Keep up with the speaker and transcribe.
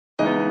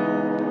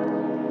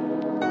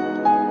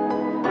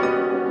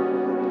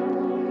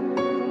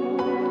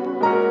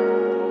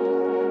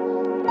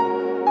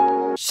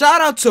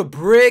Shout out to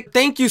Brick.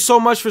 Thank you so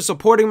much for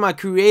supporting my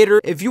creator.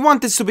 If you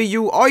want this to be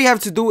you, all you have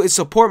to do is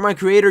support my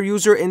creator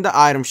user in the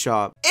item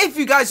shop. If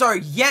you guys are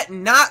yet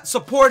not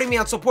supporting me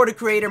on Support a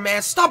Creator,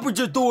 man, stop what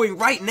you're doing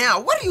right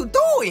now. What are you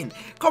doing?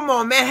 Come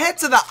on, man. Head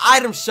to the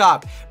item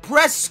shop.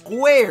 Press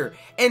square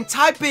and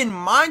type in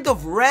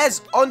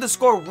Mindofrez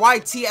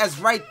 _YT as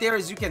right there,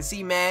 as you can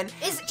see, man.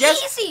 It's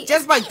easy.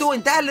 Just by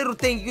doing that little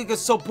thing, you can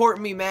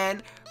support me,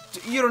 man.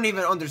 You don't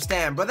even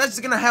understand, but that's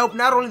gonna help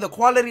not only the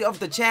quality of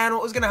the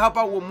channel, it's gonna help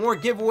out with more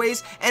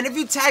giveaways. And if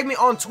you tag me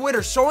on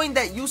Twitter showing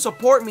that you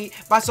support me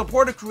by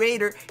Support a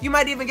Creator, you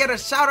might even get a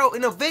shout out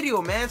in a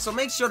video, man. So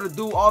make sure to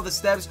do all the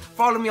steps.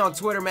 Follow me on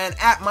Twitter, man,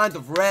 at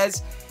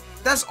Mindofrez.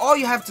 That's all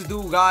you have to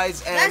do,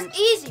 guys. And that's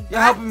easy, you're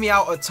helping me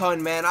out a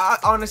ton, man. I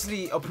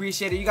honestly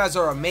appreciate it. You guys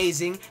are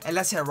amazing. And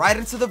let's head right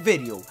into the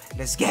video.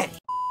 Let's get it.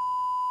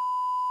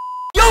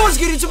 Yo, what's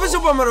good, YouTube? It's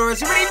your boy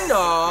Mindofrez. You already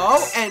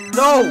know. And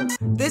no,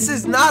 this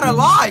is not a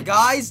lie,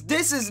 guys.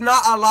 This is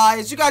not a lie.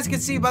 As you guys can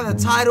see by the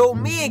title,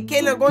 me and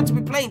Kayla are going to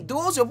be playing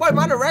duels. Your boy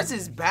Mindofrez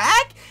is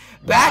back.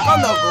 Back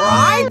on the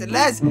grind.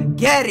 Let's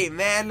get it,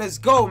 man. Let's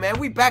go, man.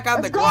 We back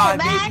on the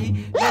grind,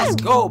 baby. Let's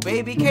go,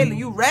 baby. Kayla,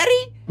 you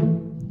ready?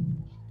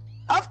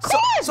 Of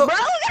course, bro.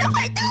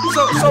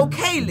 So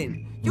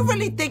Kaylin, you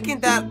really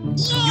thinking that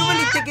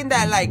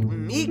like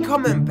me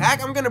coming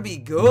back, I'm gonna be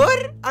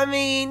good? I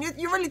mean,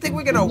 you really think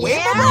we're gonna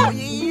win, bro?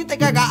 You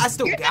think I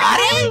still got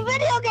it?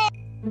 Video game.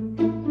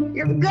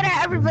 You're good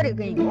at every video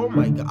game. Oh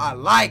my god, I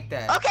like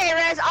that. Okay,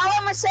 Rez, all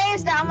I'm gonna say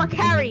is that I'm gonna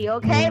carry you,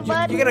 okay,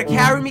 bud? You're gonna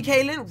carry me,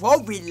 Kaylin?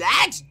 Whoa,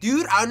 relax,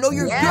 dude. I know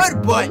you're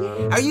good, but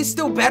are you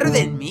still better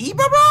than me,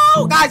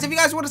 bro? Guys, if you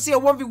guys want to see a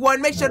 1v1,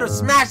 make sure to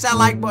smash that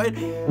like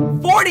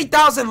button.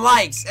 40,000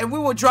 likes, and we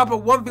will drop a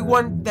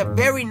 1v1 the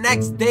very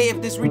next day.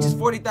 If this reaches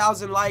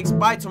 40,000 likes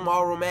by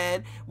tomorrow,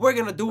 man, we're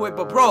gonna do it.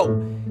 But bro,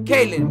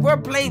 Kaylin, we're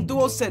playing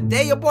duels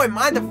today. Your boy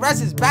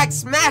Mindofrez is back.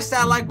 Smash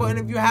that like button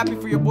if you're happy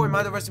for your boy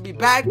Mindofrez to be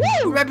back.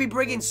 We might be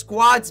bringing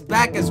squads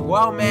back as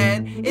well,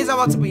 man. It's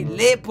about to be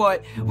lit,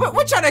 but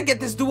we're trying to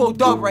get this duo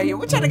dub right here.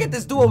 We're trying to get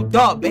this duo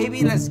dub,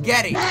 baby. Let's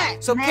get it.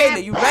 So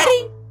Kaylin, you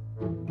ready?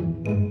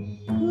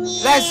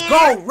 Let's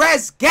go,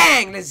 Rez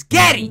Gang. Let's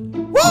get it.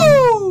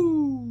 Woo!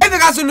 If you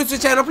guys are new to the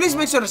channel, please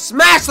make sure to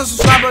smash the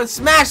subscribe button,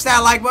 smash that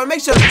like button,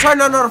 make sure to turn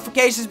on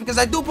notifications because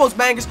I do post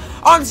bangers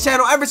on this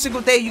channel every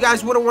single day. You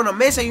guys wouldn't want to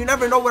miss, and you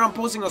never know when I'm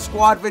posting a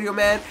squad video,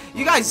 man.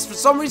 You guys, for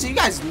some reason, you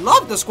guys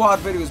love the squad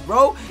videos,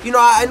 bro. You know,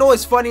 I know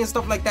it's funny and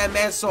stuff like that,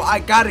 man, so I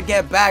gotta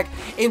get back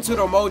into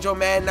the mojo,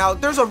 man. Now,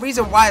 there's a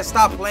reason why I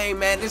stopped playing,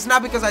 man. It's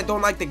not because I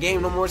don't like the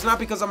game no more. It's not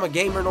because I'm a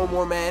gamer no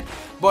more, man.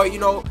 But, you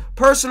know,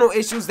 personal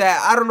issues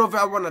that I don't know if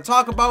I want to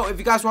talk about. If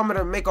you guys want me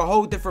to make a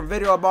whole different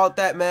video about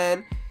that,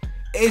 man,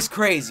 it's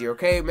crazy,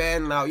 okay,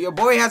 man? Now, your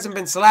boy hasn't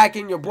been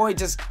slacking. Your boy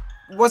just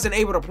wasn't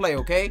able to play,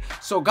 okay?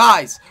 So,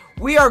 guys,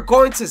 we are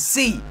going to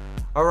see,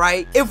 all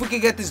right, if we can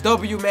get this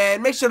W,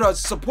 man. Make sure to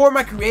support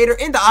my creator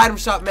in the item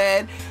shop,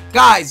 man.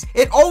 Guys,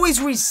 it always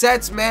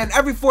resets, man,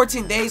 every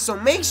 14 days. So,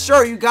 make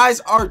sure you guys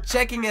are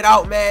checking it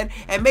out, man.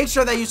 And make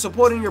sure that you're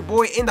supporting your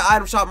boy in the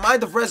item shop,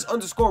 Mindofrez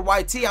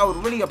 _YT. I would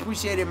really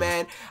appreciate it,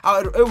 man.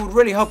 It would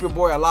really help your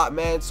boy a lot,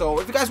 man.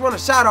 So, if you guys want a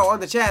shout out on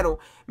the channel,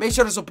 make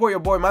sure to support your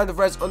boy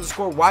Mindofrez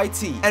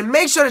 _YT. And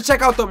make sure to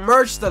check out the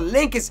merch. The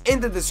link is in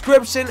the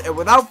description. And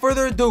without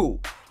further ado,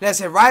 let's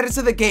head right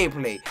into the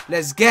gameplay.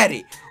 Let's get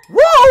it.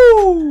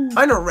 Woo!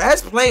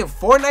 Mindofrez playing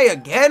Fortnite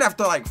again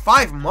after like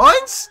 5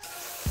 months?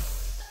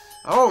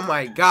 Oh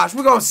my gosh,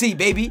 we're gonna see,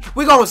 baby.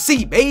 We're gonna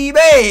see, baby.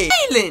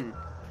 Kaylin.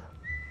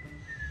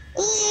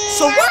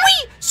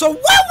 So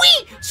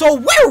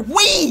where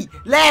we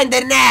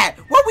landing at?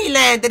 Where we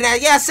landing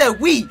at? Yeah, I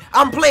said we.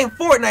 I'm playing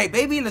Fortnite,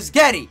 baby. Let's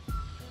get it.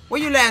 Where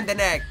you landing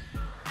at?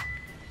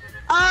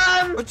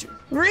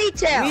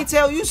 Retail.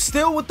 Retail? You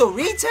still with the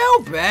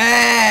retail?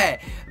 Bad.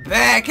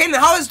 Kaylin,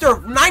 how is there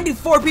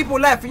 94 people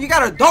left and you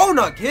got a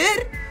donut,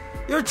 kid?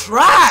 You're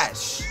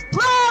trash.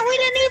 Bro, we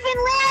didn't even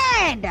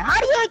land. How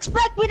do you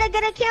expect me to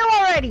get a kill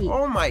already?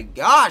 Oh my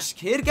gosh,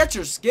 kid. Get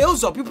your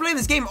skills up. You play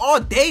this game all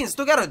day and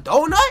still got a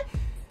donut?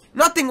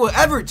 Nothing will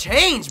ever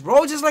change,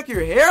 bro. Just like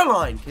your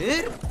hairline,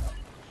 kid.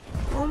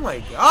 Oh my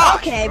gosh,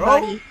 okay, bro.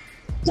 buddy.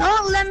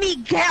 Don't let me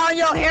get on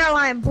your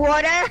hairline,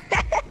 brother.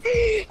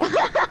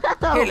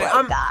 Oh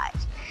my gosh.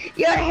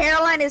 Your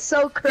hairline is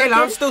so crooked. Kayla,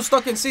 I'm still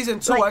stuck in season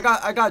 2. Like,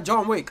 I got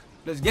John Wick.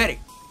 Let's get it.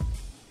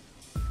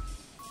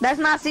 That's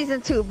not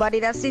season 2, buddy.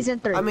 That's season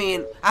 3. I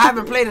mean, I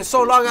haven't played in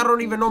so long, I don't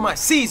even know my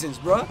seasons,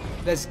 bro.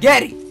 Let's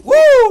get it.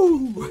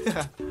 Woo!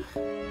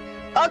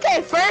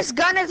 Okay, first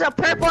gun is a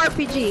purple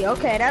RPG.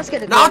 Okay, that's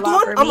gonna go Not a lot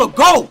one? for me. I'm a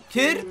go,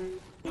 kid.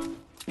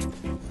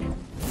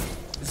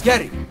 Let's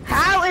get it.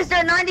 How is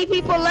there 90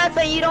 people left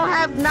and you don't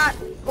have not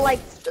like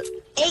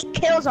 8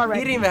 kills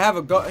already? He didn't even have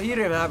a gun. He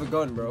didn't even have a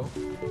gun, bro.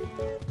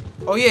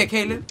 Oh yeah,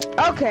 Kaylin.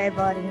 Okay,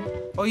 buddy.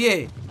 Oh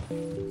yeah.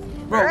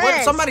 Bro,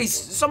 what,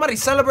 somebody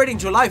celebrating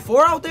July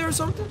 4 out there or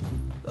something?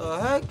 The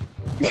heck?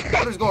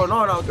 What is going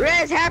on out there?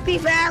 Rez, happy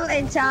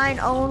Valentine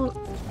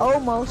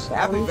almost.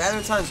 Happy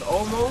Valentine's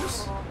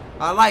almost?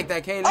 I like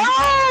that, Kaylin.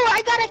 Oh,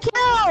 I got a kill.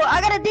 I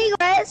got a D,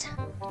 Rez.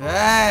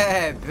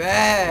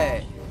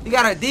 Bet. You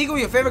got a deagle,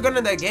 your favorite gun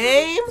in the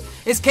game?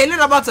 Is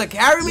Kaylin about to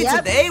carry me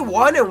today?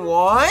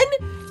 1-1?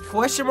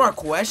 Question mark?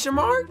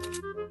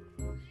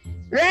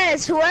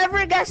 Rez,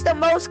 whoever gets the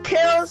most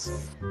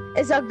kills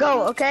is a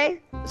goat,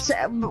 okay? So,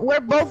 we're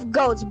both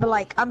goats, but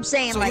like I'm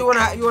saying, so like you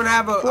wanna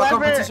have a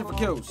competition for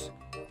kills?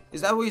 Is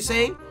that what you're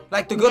saying?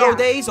 Like the good old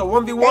days,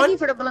 or 1v1? Thank you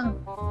for the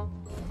balloon.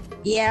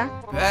 Yeah.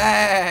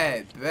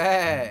 Bet.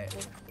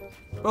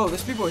 Bro,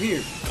 there's people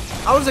here.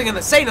 I wasn't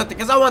gonna say nothing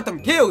because I want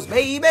them kills,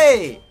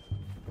 baby.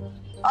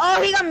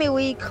 Oh, he got me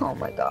weak. Oh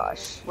my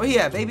gosh. Where he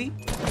at, baby?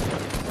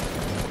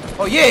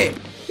 Oh yeah.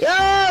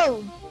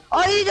 Yo!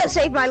 Oh, you just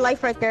saved my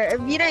life right there.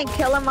 If you didn't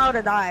kill him, I would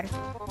have died.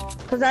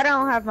 Cause I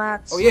don't have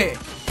mats. Oh yeah.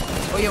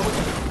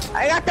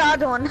 I got the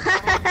other one.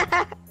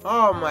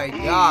 Oh my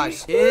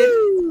gosh, kid.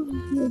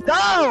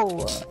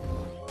 Go,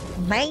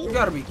 man. You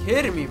gotta be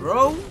kidding me,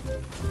 bro.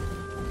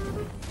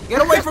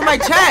 Get away from my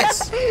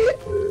chest.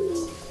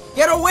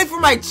 Get away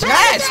from my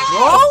chest,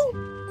 bro.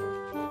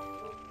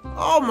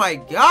 Oh my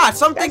god,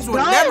 some things will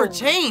never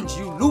change,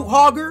 you loot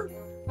hogger.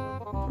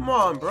 Come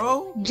on,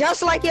 bro.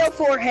 Just like your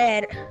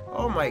forehead.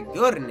 Oh my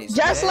goodness.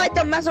 Just like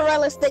the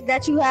mozzarella stick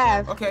that you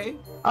have. Okay.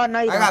 Oh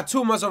no, you I got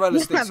 2 mozzarella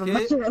sticks,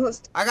 kid.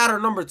 I got a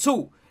number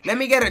 2. Let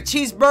me get a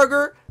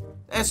cheeseburger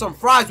and some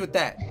fries with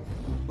that.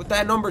 With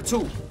that number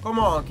 2. Come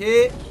on,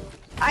 kid.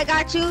 I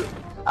got you.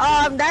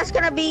 That's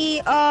gonna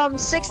be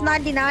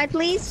 $6.99,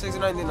 please.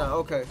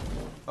 $6.99.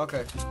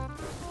 Okay.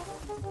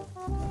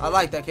 I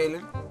like that,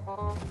 Kaylin.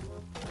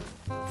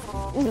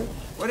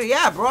 Where they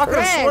at, bro? I could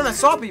have sworn I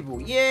saw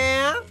people.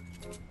 Yeah.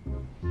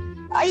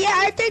 Yeah,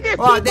 I think there's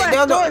people they're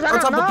on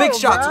top of big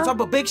shots. Bro. On top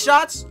of big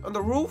shots on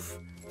the roof.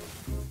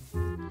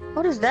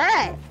 What is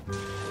that?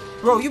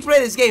 Bro, you play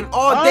this game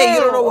all day.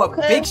 You don't know what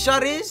big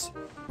shot is?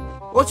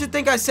 What you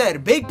think I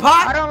said? Big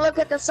pot? I don't look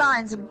at the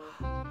signs.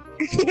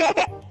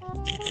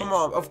 Come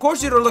on. Of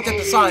course you don't look at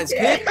the signs,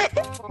 kid.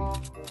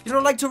 You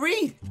don't like to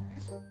read.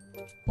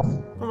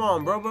 Come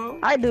on, bro.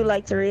 I do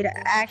like to read,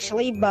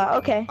 actually, but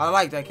okay. I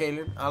like that,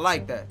 Kaylin. I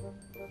like that.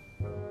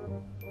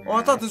 Oh,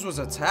 I thought this was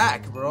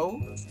attack, bro.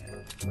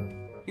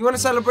 You want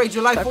to celebrate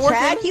July 4th?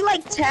 Attack? You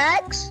like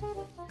tax?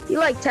 You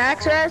like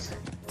tax, Rez?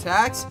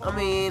 Tax? I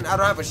mean, I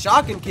don't have a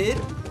shotgun, kid.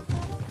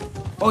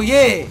 Oh,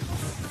 yeah.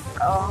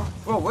 Oh.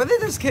 Bro, where did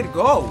this kid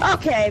go?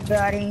 Okay,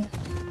 buddy.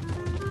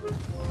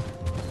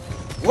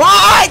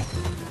 What?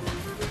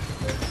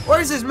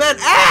 Where's this man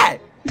at?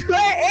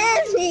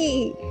 Where is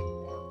he?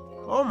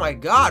 Oh my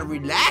god,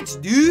 relax,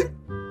 dude.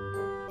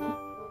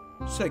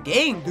 It's a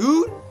game,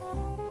 dude.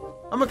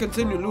 I'm gonna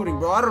continue looting,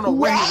 bro. I don't know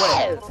where he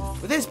went.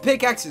 But this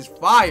pickaxe is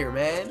fire,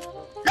 man.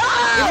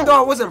 No! Even though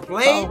I wasn't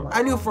playing,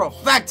 I knew for a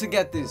fact to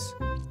get this.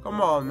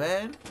 Come on,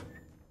 man.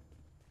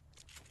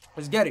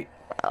 Let's get it.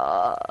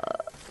 That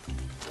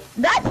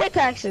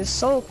pickaxe is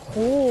so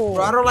cool.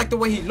 Bro, I don't like the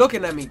way he's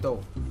looking at me,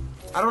 though.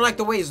 I don't like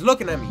the way he's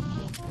looking at me.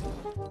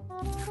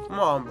 Come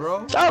on,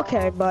 bro.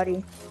 Okay,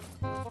 buddy.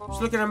 He's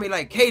looking at me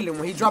like Kaylin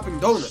when he's dropping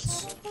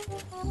donuts.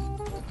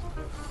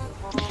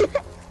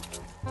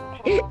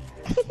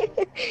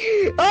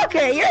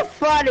 Okay, you're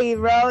funny,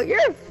 bro.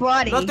 You're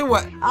funny. Nothing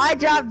what? I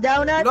drop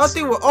donuts.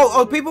 Nothing what?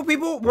 Oh, people,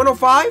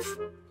 105?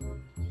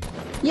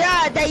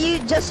 Yeah, that you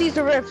just used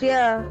the rift,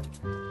 yeah.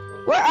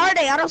 Where are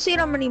they? I don't see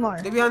them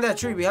anymore. They're behind that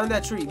tree, behind the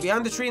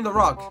tree in the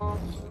rock.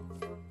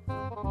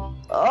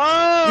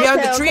 Oh, behind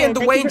the tree and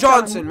Dwayne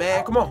Johnson,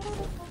 man. Come on.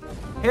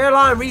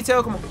 Hairline,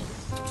 retail, come on.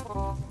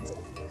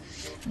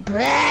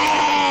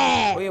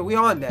 Bruh. Oh yeah, we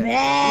on that.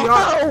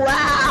 Oh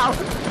wow!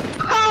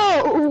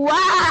 Oh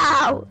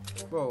wow!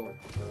 Bro,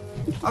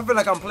 I feel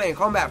like I'm playing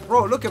Combat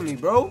Pro. Look at me,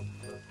 bro.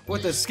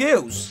 With the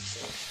skills.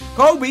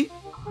 Kobe.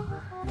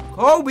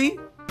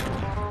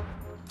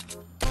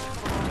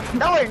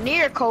 Nowhere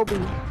near Kobe.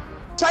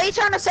 So you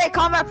trying to say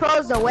Combat Pro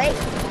is the way?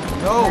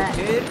 No,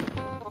 kid.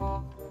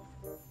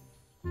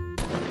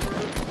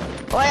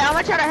 Wait, I'm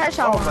gonna try to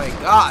headshot. Oh my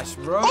gosh,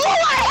 bro. Oh,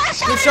 I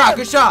headshot.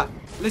 Good shot.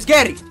 Let's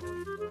get it.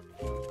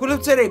 Put him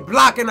to the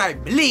block and I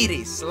bleed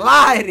it.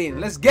 Slide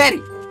in. Let's get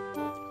it.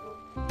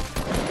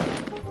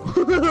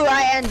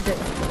 I ended it.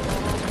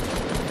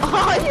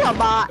 Oh, you're a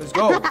bot. Let's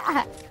go.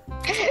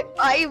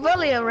 Why you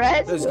bullying,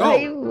 Rez? Let's go.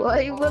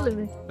 Why you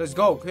bullying me? Let's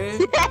go,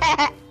 kid.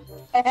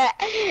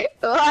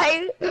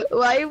 Why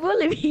you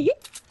bullying me?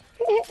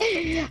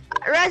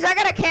 Rez, I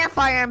got a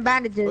campfire and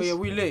bandages. Oh yeah,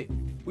 we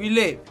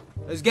lit.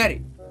 Let's get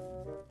it.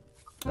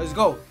 Let's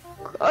go.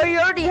 Oh, you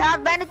already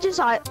have bandages?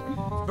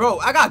 Bro,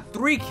 I got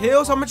 3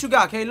 kills. How much you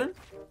got, Kaylin?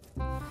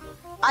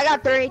 I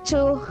got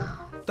 32.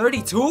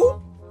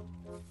 32?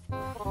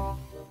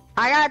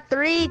 I got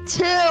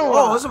 32.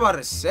 Oh, I was about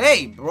to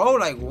say, bro.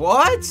 Like,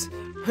 what?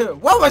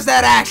 What was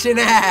that action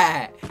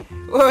at?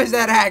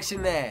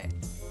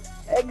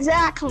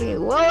 Exactly.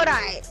 What would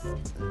I?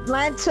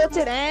 Land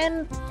tilted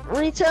and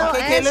retail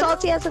okay, and Kaylin,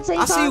 salty at the same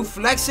time? I see you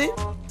flexing.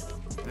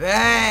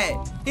 Bad.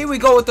 Here we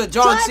go with the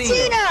John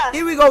Cena.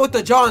 Here we go with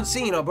the John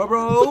Cena,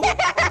 bro.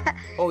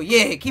 Oh,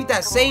 yeah. Keep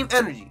that same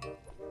energy.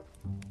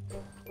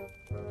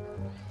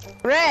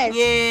 Rez.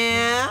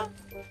 Yeah.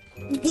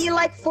 Do you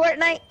like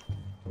Fortnite?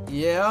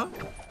 Yeah.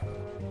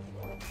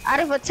 Out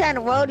of a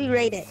 10, what would you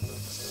rate it?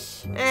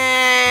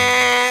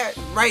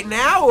 Right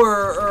now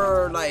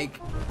or like?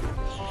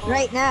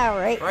 Right now,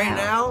 right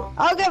now?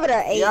 I'll give it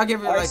an 8. Yeah, I'll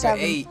give it like 7.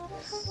 an 8.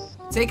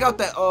 Take out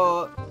that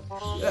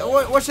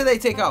what should they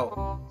take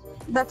out?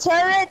 The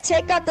turret,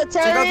 take out the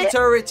turret. Take out the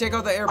turret, take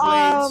out the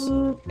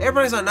airplanes.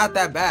 Airplanes are not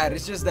that bad.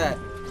 It's just that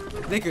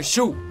they can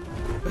shoot.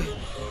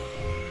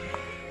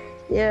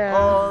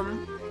 Yeah.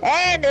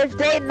 And if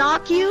they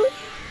knock you,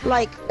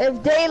 like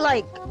if they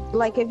like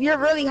if you're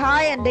really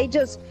high and they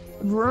just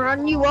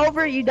run you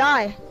over, you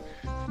die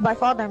by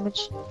fall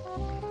damage.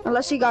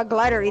 Unless you got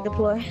glider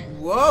redeploy.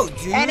 Whoa,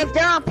 dude. And if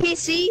they're on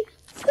PC,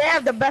 they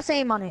have the best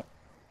aim on it.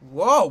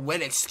 Whoa,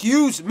 well,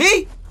 excuse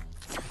me.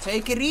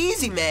 Take it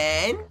easy,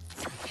 man.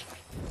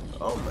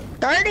 Oh my.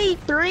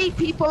 33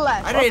 people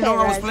left. I didn't know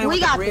I was playing with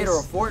the creator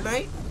of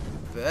Fortnite.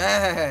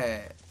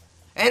 Bad.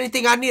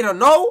 Anything I need to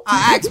know,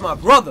 I ask my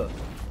brother.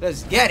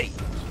 Let's get it.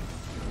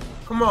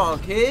 Come on,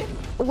 kid.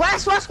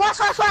 West.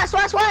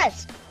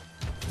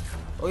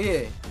 Oh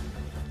yeah.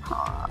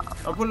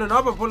 I'm pulling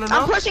up. I'm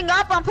pushing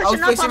up. I was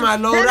fixing my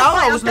loadout.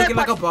 I was looking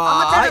like a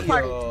bot.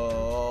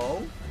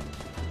 Yo.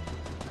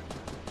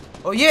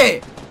 Oh yeah.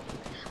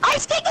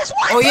 Ice King is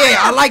one. Oh yeah,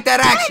 I like that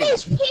action.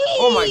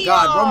 Oh my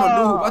god, bro, I'm a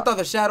noob. I thought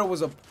the shadow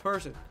was a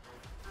person.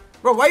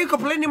 Bro, why are you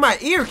complaining in my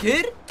ear,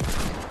 kid?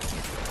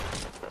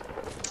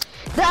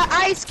 The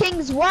Ice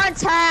King's one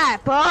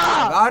tap. Oh.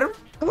 I got him.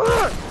 Oh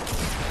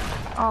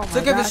my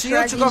took off his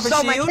shield, took off his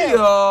shield,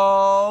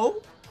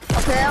 yo.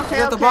 Okay. He's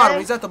at the bottom,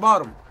 he's at the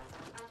bottom.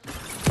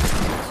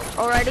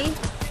 Already?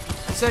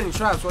 He's setting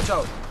traps, watch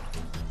out.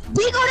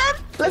 Deagle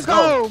them? Let's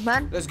go,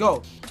 man. Let's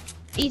go.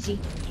 Easy.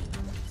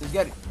 Let's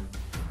get it.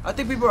 I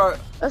think people are.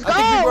 Let's go. I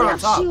think people are on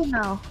top.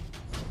 Now.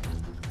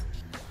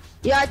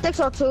 Yeah, I think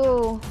so too.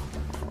 Oh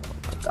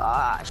my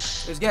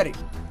gosh. Let's get it.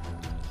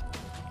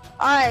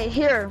 Alright,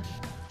 here.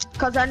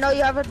 Cause I know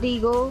you have a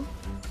deagle.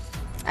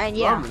 And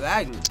yeah. I'm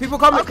lagging. People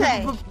coming.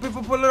 Okay.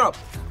 People pulling up.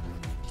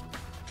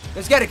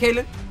 Let's get it,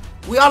 Kaylin.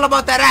 We all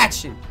about that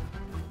action.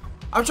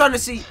 I'm trying to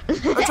see.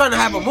 I'm trying to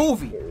have a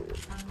movie.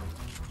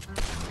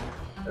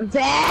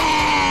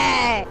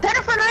 That.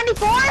 Better for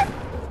 94?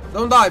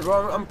 Don't die,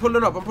 bro. I'm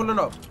pulling up.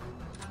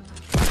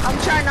 I'm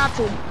trying not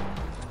to.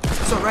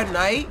 It's a red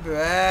knight?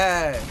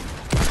 Bad.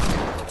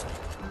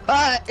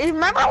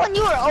 Remember when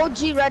you were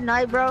OG Red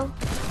Knight, bro?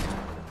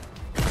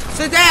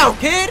 Sit down,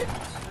 kid.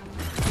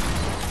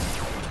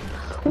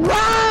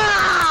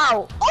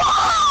 Wow!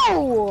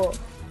 Oh!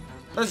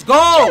 Let's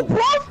go. You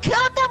both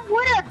killed them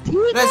with a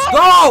deagle? Let's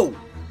go.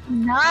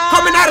 Nice.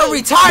 Coming out of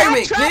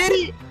retirement,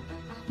 kid.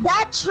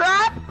 That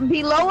trap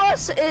below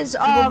us is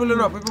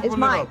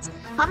mine.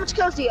 How much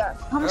kills do you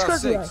have? How much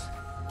kills do you have?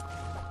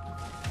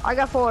 I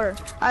got 4.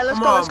 Alright, let's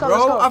go, let's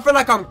go. I feel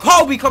like I'm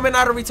Kobe coming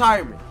out of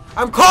retirement.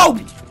 I'm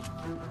Kobe.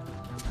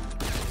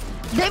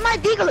 They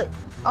might deagle it.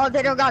 Oh,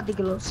 they don't got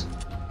deagles.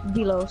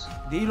 Delos.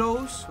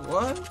 Delos?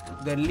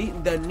 What? The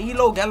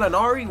Nilo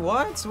Gallinari?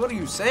 What? What are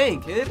you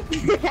saying, kid?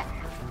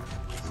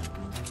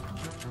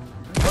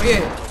 Oh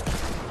yeah.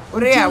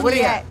 Where they at? Where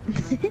they at?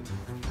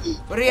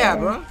 Where they at,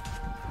 bro?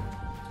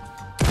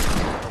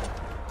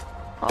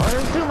 Oh,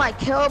 this dude might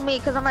kill me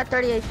because I'm at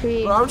 30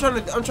 HP. Bro, I'm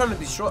trying to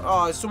destroy.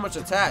 Oh, it's too much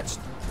attached.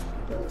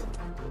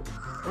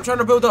 I'm trying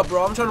to build up,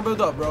 bro.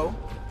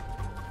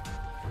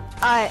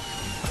 Alright.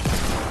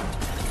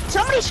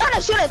 Somebody's trying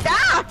to shoot it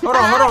down. Hold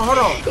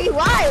on. He's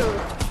wild.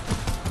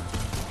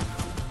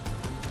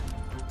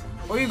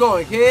 Where you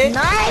going, kid?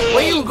 Nice.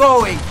 Where you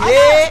going,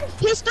 kid?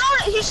 He's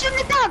throwing it. He's shooting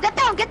it down. Get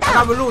down. I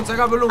got balloons. I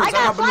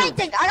got flying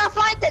thing.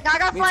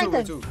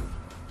 Me too.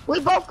 We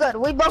both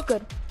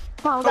good.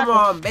 Come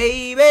on,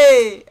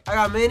 baby. I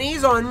got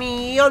minis on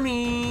me.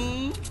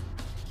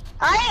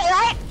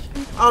 Alright.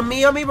 On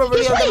me, but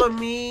really on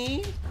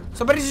me.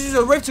 Somebody just used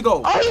a rift to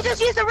go. Oh, he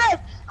just used a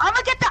rift. I'm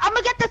gonna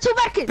get the 2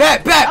 medkits.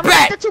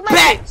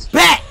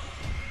 Bet.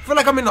 Feel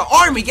like I'm in the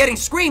army getting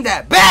screamed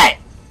at. Bet.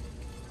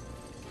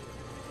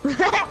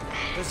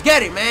 Let's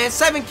get it, man.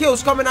 7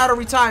 kills coming out of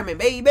retirement,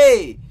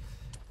 baby.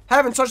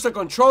 Haven't touched the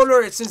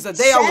controller since the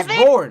day 7? I was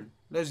born.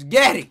 Let's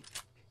get it.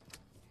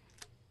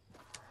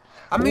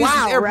 I'm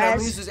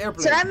gonna use this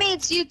airplane. So that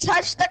means you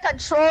touched the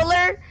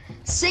controller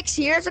 6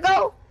 years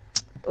ago?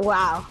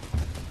 Wow.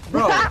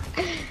 Bro,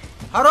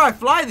 how do I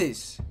fly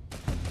this?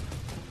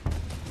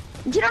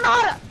 You don't know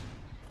how to...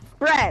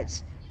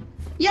 Rez,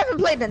 you haven't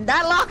played in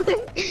that long?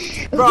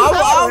 Bro,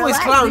 I always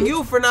clown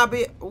you for not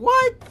being...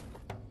 What?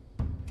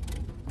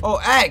 Oh,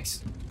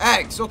 X.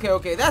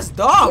 Okay. That's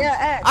dumb. Yeah,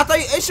 X. I thought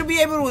it should be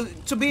able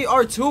to be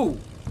R2.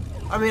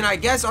 I mean, I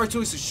guess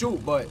R2 is to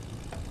shoot, but...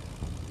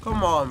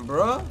 Come on,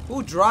 bro.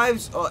 Who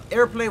drives an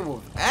airplane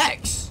with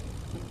X?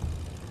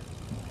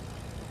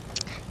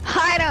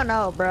 I don't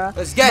know, bro.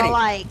 Let's get it.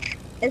 Like,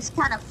 it's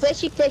kind of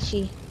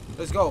fishy.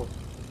 Let's go.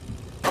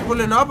 I'm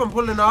pulling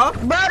up.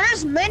 Bro,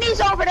 there's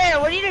minis over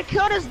there. We need to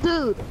kill this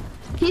dude.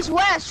 He's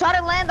west. Try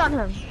to land on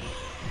him.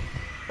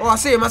 Oh, I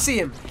see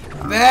him.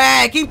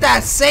 Man, keep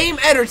that same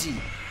energy.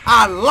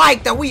 I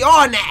like that we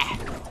on that.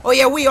 Oh,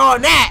 yeah, we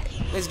on that.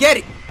 Let's get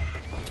it.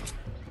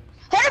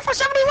 Hit hit for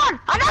 71.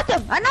 I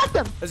knocked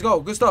him. Let's go.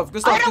 Good stuff.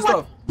 Good I stuff. Good hit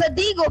stuff. the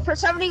deagle for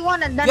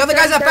 71 and then The other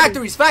guys at 30.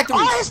 factories. Factories.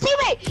 Oh, his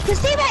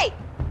teammate.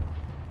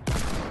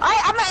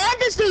 I'm gonna end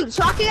this dude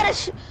so I can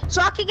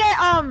get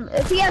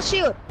if he has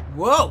shield.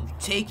 Whoa,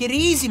 take it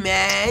easy,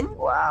 man.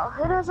 Wow,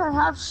 he doesn't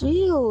have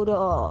shield.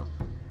 Bro,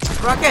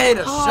 I can't hit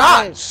a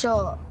shot.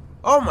 Sure.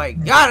 Oh my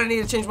god, I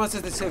need to change my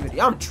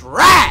sensitivity. I'm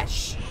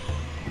trash.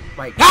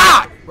 My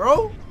god,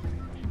 bro.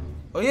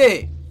 Oh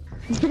yeah.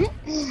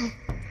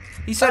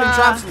 He's setting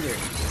traps in there.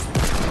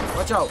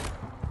 Watch out.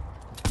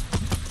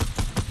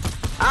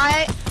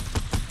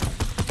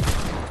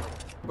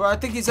 Bro, I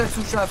think he set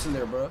 2 traps in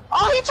there, bro.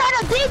 Oh, he trying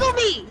to deagle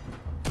me.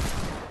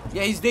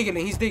 Yeah, he's digging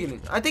it. He's digging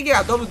it. I think he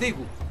got double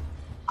deagle.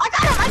 I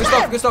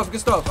got him. Good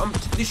stuff. I'm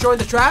destroying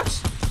the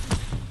traps.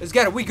 Let's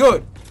get it. We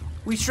good.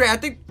 We straight. I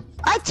think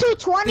I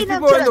 220 these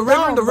them people to are in the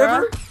river. In the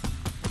river.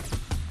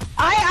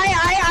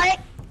 I.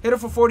 Hit it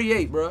for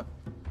 48, bro.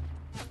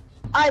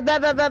 I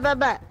bet.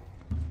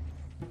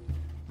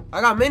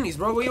 I got minis,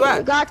 bro. Where you at?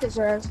 You got this,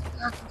 Rez.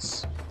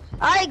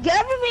 Alright, give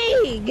it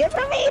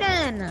me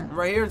then. I'm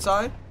right here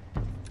inside.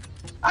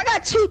 I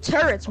got 2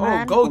 turrets,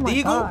 man. Oh, go my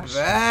deagle. gosh.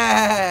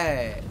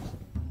 Bad.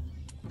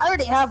 I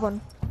already have one.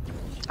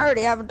 I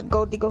already have the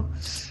gold deagle.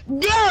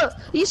 Yeah,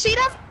 you see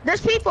them? There's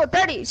people.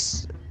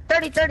 30s.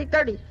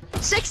 30.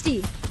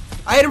 60.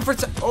 I hit him for.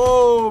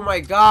 Oh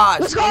my gosh.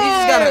 Let's Man, he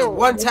just got a go.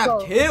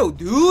 1-tap kill,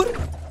 dude.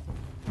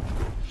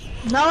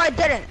 No, I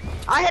didn't.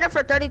 I hit him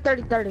for 30.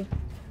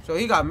 So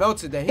he got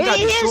melted then. He got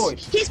destroyed.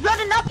 He's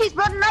building up.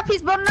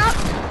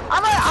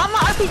 I'm a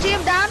RPG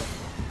him down.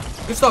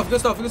 Good stuff.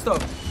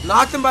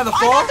 Knocked him by the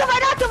fall. I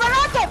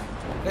knocked him.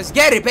 Let's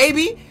get it,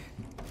 baby.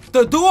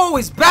 The duo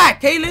is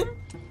back, Kaylin.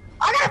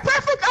 I got a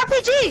perfect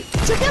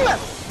RPG to kill him.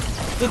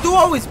 The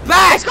duo is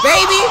back, Let's go.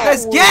 baby.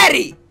 Let's get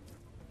it.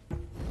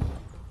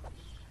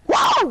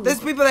 Whoa. There's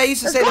people that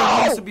used to say that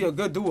we used to be a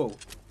good duo.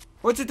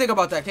 What you think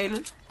about that,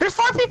 Kaylin? There's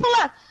 4 people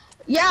left.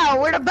 Yeah,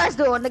 we're the best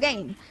duo in the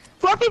game.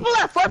 4 people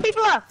left.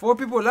 4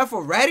 people left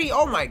already?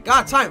 Oh my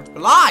god, time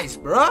flies,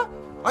 bruh.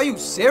 Are you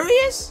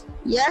serious?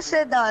 Yes,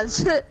 it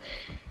does.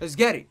 Let's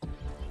get it.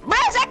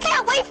 Rez, I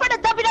can't wait for the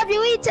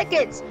WWE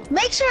tickets.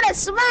 Make sure to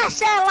smash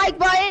that like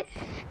button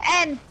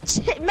and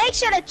make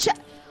sure to check.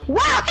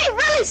 Wow, he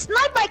really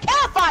sniped my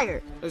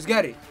campfire. Let's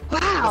get it. Wow.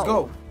 Let's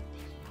go.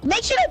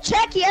 Make sure to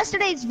check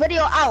yesterday's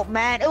video out,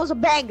 man. It was a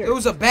banger. It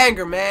was a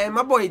banger, man.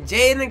 My boy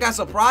Jaden got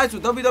surprised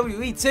with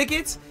WWE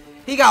tickets.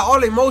 He got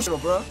all emotional,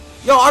 bro.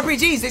 Yo,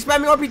 RPGs. They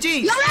spamming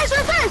RPGs. Yo, Rez.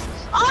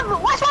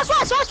 Watch.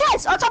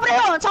 On top of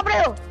the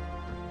hill.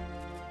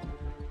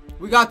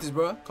 We got this,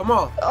 bro. Come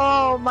on.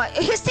 Oh my!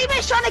 His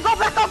teammate's trying to go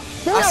back up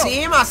the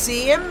hill. I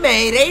see him.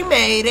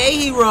 Mayday.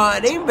 He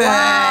running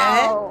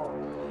back. Wow.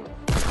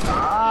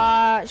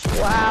 Gosh,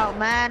 wow,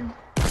 man.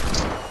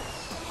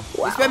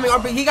 Wow. He's spamming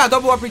RPG. He got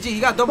double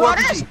RPG. Bro,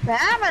 they're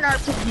spamming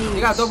RPG.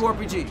 He got double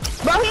RPG.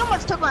 Bro, he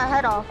almost took my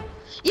head off.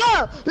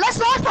 Yo, let's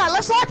launch pad.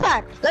 You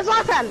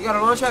got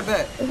a launch pad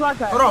bet. Let's launch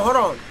pad. Hold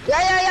on.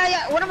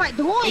 Yeah. What am I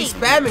doing? He's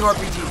spamming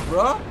RPGs,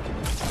 bro.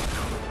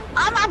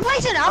 I'm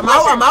placing it. I'm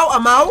out.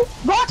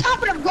 Go on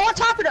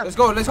top of them. Let's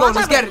go. Let's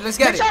get it.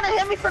 They're trying to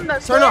hit me from the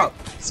Turn up.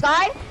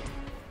 sky.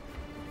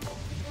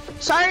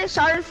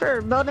 Sorry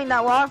for building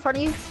that wall in front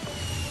of you.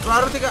 Bro,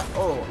 I don't think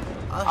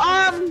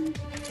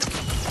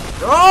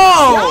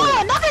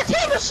No, another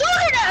team is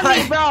shooting at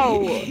me,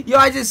 bro. Yo,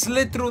 I just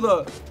slid through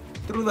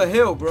the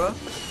hill, bro.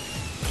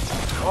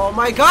 Oh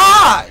my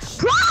gosh.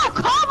 Bro,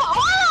 come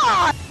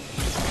on.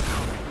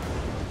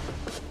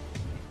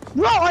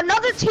 Bro,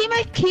 another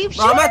teammate keeps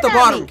shooting I'm at the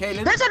bottom, me.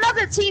 Kaylin. There's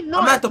another team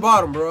north. I'm at the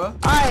bottom, bro.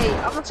 Alright,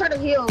 I'm gonna try to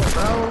heal,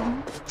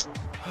 bro.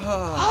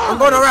 I'm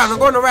going around.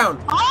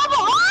 Come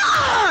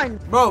on!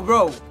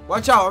 Bro,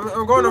 watch out.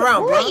 I'm going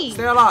around, bro.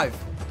 Stay alive.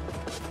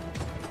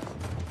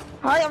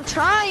 Alright, I'm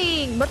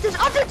trying, but this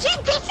other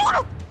team keeps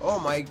shooting. Oh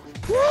my.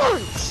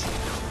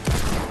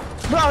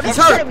 Bro,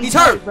 He's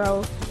hurt.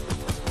 Bro.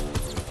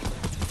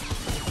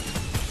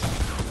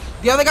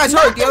 The other guy's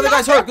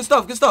hurt. Good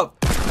stuff.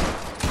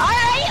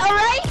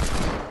 Alright.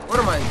 What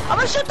am I? I'm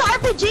gonna shoot the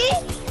RPG.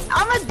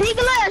 I'm gonna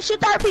deagle it and shoot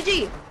the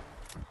RPG.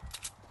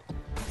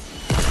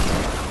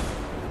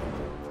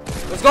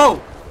 Let's go.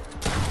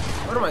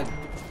 What am I?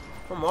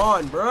 Come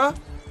on, bruh.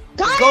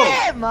 Got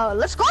him.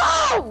 Let's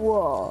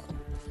go.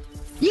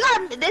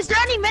 Is there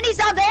any minis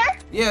out there?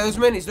 Yeah, there's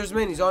minis.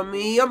 On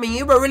me.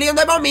 We're really on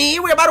them on me.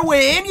 We're about to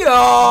win,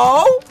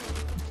 yo.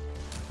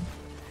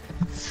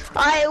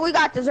 Alright, we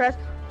got this, Rez.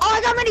 Oh,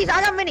 I got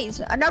minis.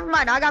 Never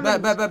mind, I got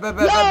minis.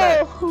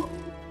 Bet.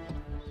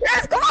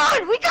 Rez, come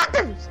on, we got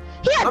this.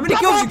 He had How many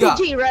kills you got?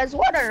 RPG, Rez.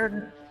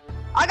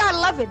 I got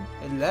 11.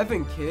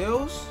 11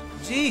 kills?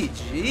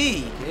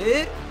 GG,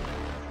 kid.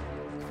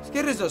 This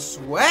kid is a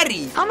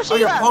sweaty. How much are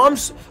you your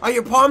got? Are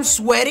your palms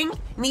sweating?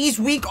 Knees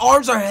weak,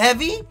 arms are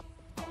heavy?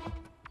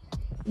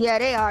 Yeah,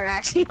 they are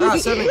actually. I got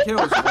 7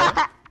 kills, bro.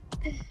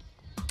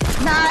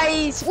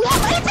 Nice. We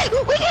have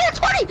 18. We can hit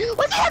 20. We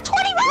can hit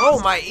 20 rounds. Oh,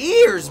 my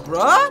ears,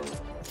 bruh.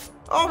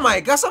 Oh my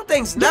god, some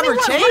things never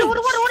change.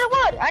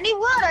 Wood. I need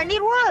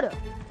wood.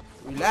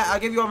 I'll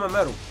give you all my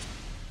metal.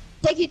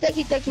 Thank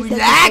you.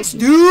 Relax,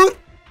 dude.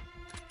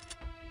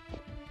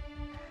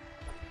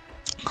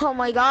 Oh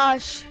my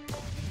gosh.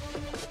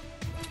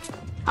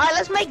 Alright,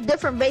 let's make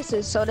different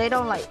bases so they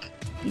don't like,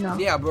 you know.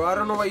 Yeah, bro, I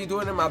don't know what you're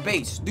doing in my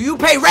base. Do you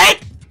pay rent?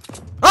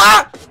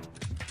 Huh?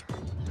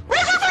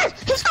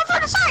 He's come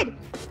from the side.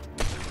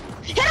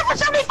 Hit him for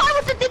 75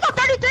 with the Deco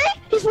 33.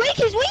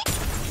 He's weak.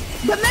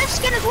 The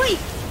Mexican is weak.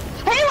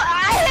 Hey,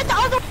 I hit the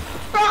other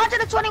for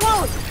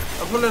 121.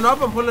 I'm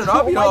pulling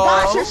up, Oh yo. my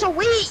gosh, you're so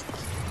weak.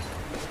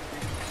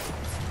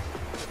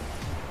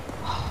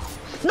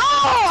 No,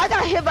 I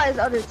got hit by his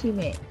other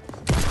teammate.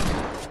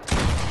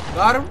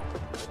 Got him?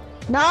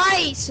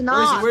 Nice,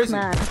 knock, Where is he?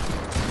 man.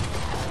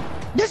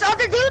 This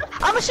other dude, I'm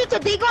gonna shoot the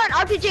Deco and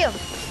RPG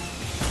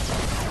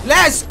him.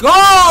 Let's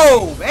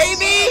go,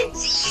 baby.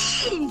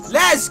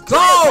 Let's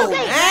go,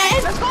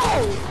 man.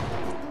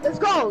 Let's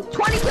go.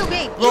 20 kill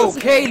game. Bro, Easy.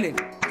 Kaylin,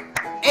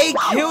 8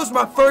 kills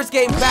my first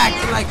game back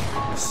in like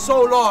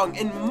so long,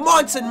 in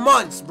months and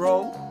months,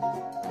 bro.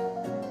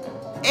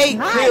 8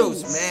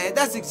 kills, man.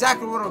 That's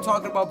exactly what I'm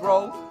talking about,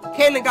 bro.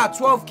 Kaylin got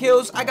 12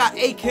 kills. I got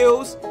 8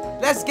 kills.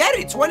 Let's get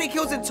it. 20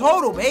 kills in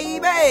total,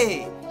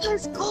 baby.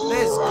 Let's go.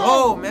 Let's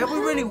go, man. We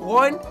really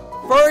won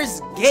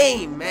first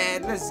game,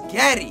 man. Let's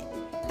get it.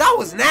 That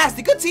was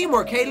nasty. Good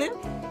teamwork, Kaylin.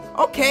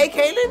 Okay,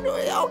 Kaylin.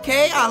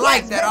 Okay, I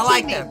like that. I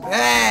like that.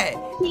 Bad.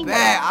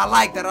 I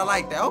like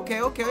that. Okay.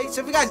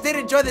 So if you guys did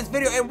enjoy this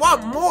video and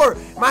want more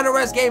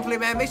Mindofrez gameplay,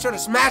 man, make sure to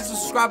smash the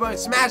subscribe button,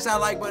 smash that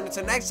like button.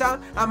 Until next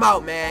time, I'm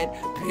out, man.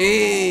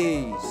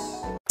 Peace.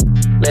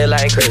 Lit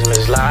like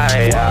Christmas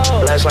light, yeah.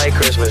 Blessed like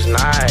Christmas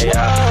night,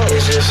 yeah.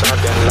 It's just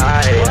something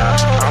light, yeah.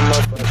 I'ma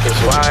fuck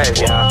his wife,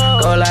 yeah.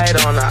 Go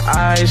light on the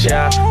ice,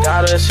 yeah.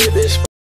 Gotta sit this